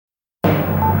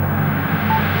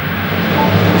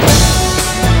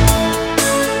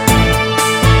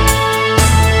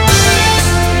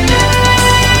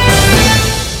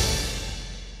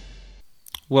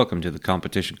Welcome to the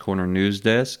Competition Corner News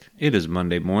Desk. It is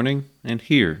Monday morning, and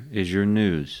here is your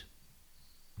news.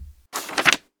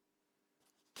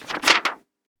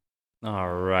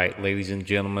 All right, ladies and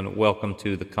gentlemen, welcome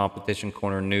to the Competition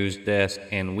Corner News Desk,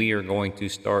 and we are going to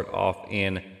start off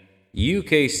in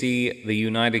UKC, the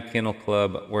United Kennel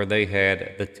Club, where they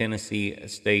had the Tennessee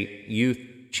State Youth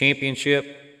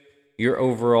Championship. Your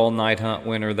overall night hunt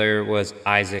winner there was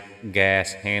Isaac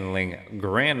Gass, handling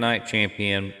Grand Night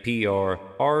Champion PR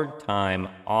Hard Time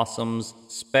Awesomes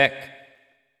Spec.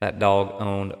 That dog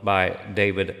owned by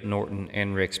David Norton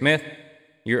and Rick Smith.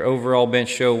 Your overall bench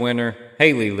show winner,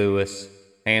 Haley Lewis,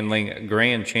 handling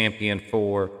Grand Champion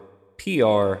for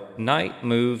PR Night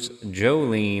Moves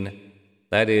Jolene.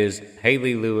 That is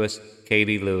Haley Lewis,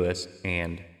 Katie Lewis,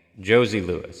 and Josie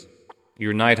Lewis.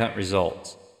 Your night hunt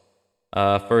results.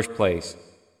 First place,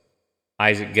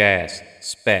 Isaac Gass,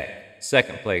 Spec.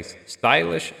 Second place,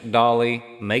 Stylish Dolly,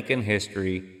 Making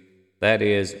History. That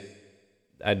is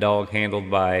a dog handled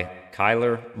by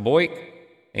Kyler Boyk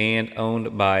and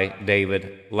owned by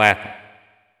David Latham.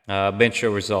 Bench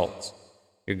show results.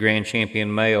 Your grand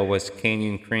champion male was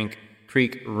Canyon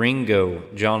Creek Ringo,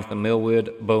 Jonathan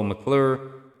Millwood, Bo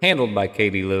McClure, handled by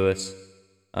Katie Lewis.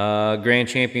 Grand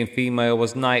champion female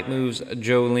was Night Moves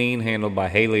Jolene, handled by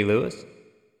Haley Lewis.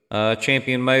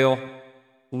 Champion male,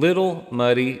 Little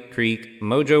Muddy Creek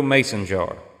Mojo Mason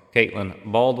Jar, Caitlin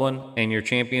Baldwin. And your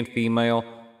champion female,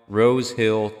 Rose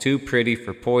Hill Too Pretty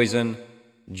for Poison,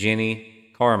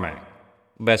 Jenny Carmack.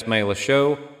 Best male of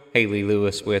show, Haley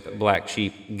Lewis with Black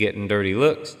Sheep Getting Dirty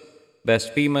Looks.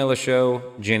 Best female of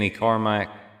show, Jenny Carmack.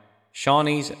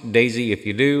 Shawnee's Daisy If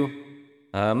You Do.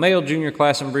 Male junior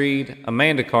class and breed,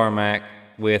 Amanda Carmack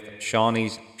with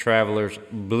Shawnee's Travelers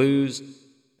Blues.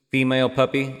 Female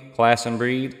puppy, class and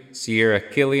breed, Sierra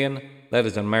Killian. That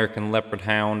is an American Leopard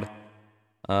Hound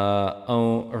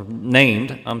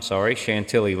named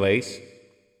Chantilly Lace.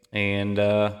 And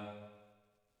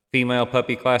female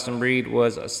puppy, class and breed,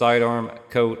 was a sidearm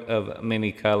coat of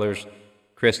many colors,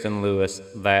 Kristen Lewis.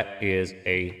 That is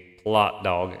a plot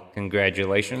dog.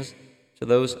 Congratulations to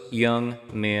those young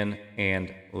men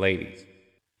and ladies.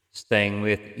 Staying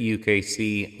with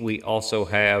UKC, we also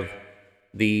have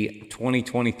the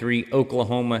 2023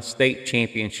 Oklahoma State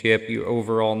Championship. Your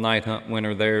overall night hunt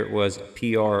winner there was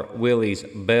PR Willie's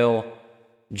Bell,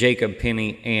 Jacob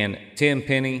Penny, and Tim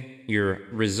Penny. Your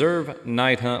reserve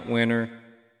night hunt winner,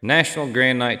 National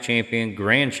Grand Night Champion,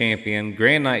 Grand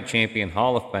Night Champion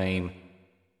Hall of Fame,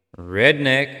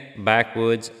 Redneck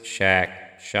Backwoods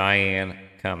Shack, Cheyenne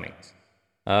Cummings.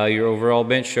 Your overall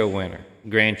bench show winner,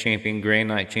 Grand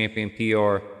Night Champion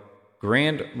PR,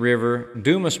 Grand River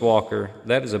Dumas Walker.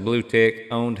 That is a blue tick,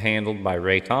 owned, handled by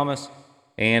Ray Thomas.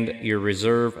 And your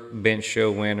reserve bench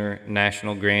show winner,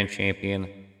 National Grand Champion,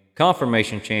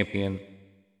 Confirmation Champion,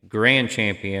 Grand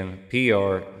Champion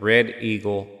PR, Red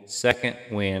Eagle Second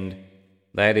Wind.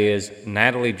 That is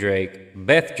Natalie Drake,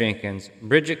 Beth Jenkins,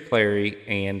 Bridget Clary,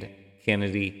 and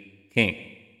Kennedy King.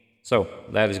 So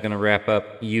that is going to wrap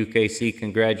up UKC.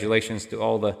 Congratulations to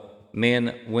all the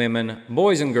men, women,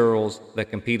 boys, and girls that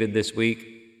competed this week.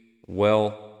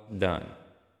 Well done.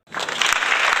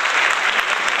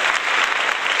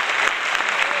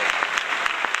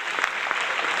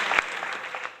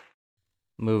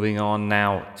 Moving on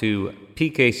now to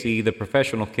PKC, the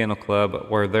Professional Kennel Club,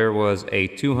 where there was a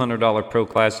 $200 Pro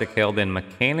Classic held in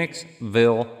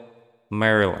Mechanicsville,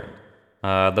 Maryland.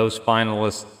 Those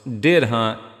finalists did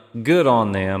hunt. Good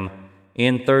on them.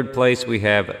 In third place, we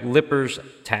have Lippers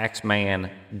Taxman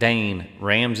Dane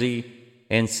Ramsey.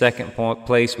 In second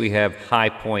place, we have High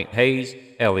Point Hayes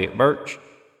Elliot Birch.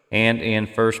 And in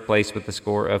first place with a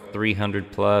score of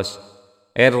 300 plus,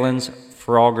 Edelin's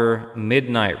Frogger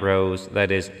Midnight Rose.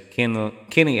 That is Kenny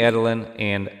Edelin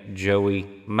and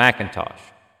Joey McIntosh.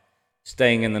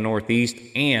 Staying in the Northeast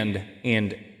and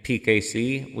in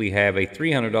PKC, we have a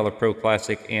 $300 Pro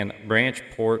Classic in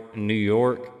Branchport, New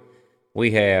York.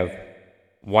 We have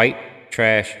White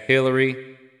Trash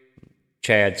Hillary,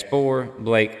 Chad Spoor,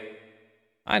 Blake.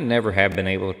 I never have been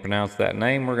able to pronounce that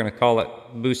name. We're going to call it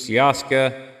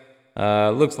Busiaska.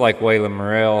 Looks like Waylon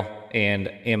Morrell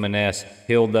and M&S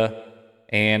Hilda.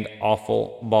 And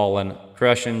Awful Ballin'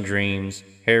 Crushin' Dreams,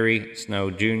 Harry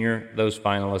Snow Jr. Those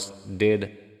finalists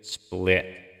did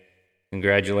split.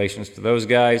 Congratulations to those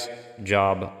guys.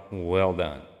 Job well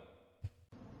done.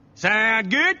 Sound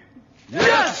good?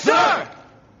 Yes, sir!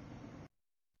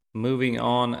 Moving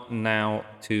on now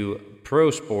to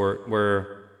Pro Sport,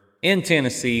 where in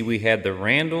Tennessee we had the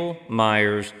Randall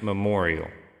Myers Memorial.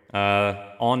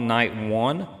 On night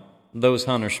one, those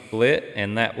hunters split,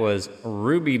 and that was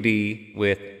Ruby D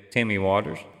with Timmy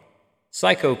Waters,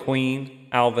 Psycho Queen,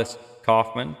 Alvis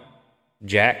Kaufman,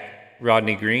 Jack,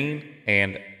 Rodney Green,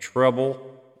 and Trouble,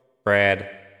 Brad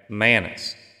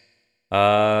Manis.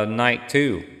 Night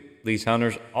 2, these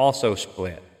hunters also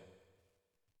split.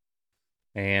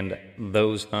 And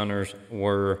those hunters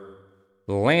were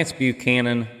Lance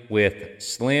Buchanan with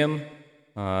Slim.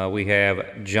 We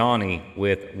have Johnny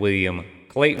with William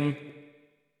Clayton.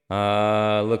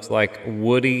 Looks like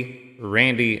Woody,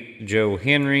 Randy, Joe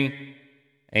Henry,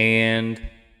 and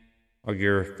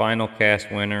your final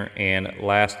cast winner and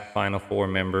last Final Four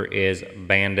member is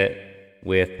Bandit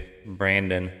with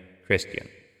Brandon Christian.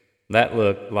 That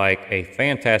looked like a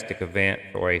fantastic event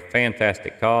for a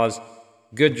fantastic cause.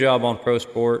 Good job on Pro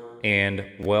Sport, and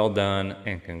well done,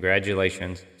 and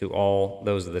congratulations to all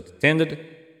those that attended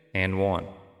and won.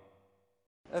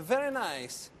 Very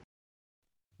nice.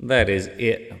 That is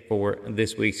it for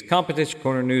this week's Competition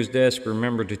Corner News Desk.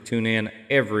 Remember to tune in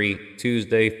every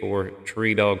Tuesday for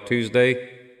Tree Dog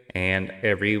Tuesday and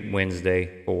every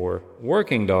Wednesday for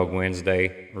Working Dog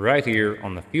Wednesday right here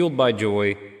on the Fueled by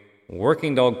Joy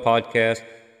Working Dog Podcast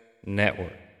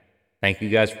Network. Thank you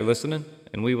guys for listening,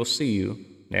 and we will see you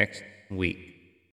next week.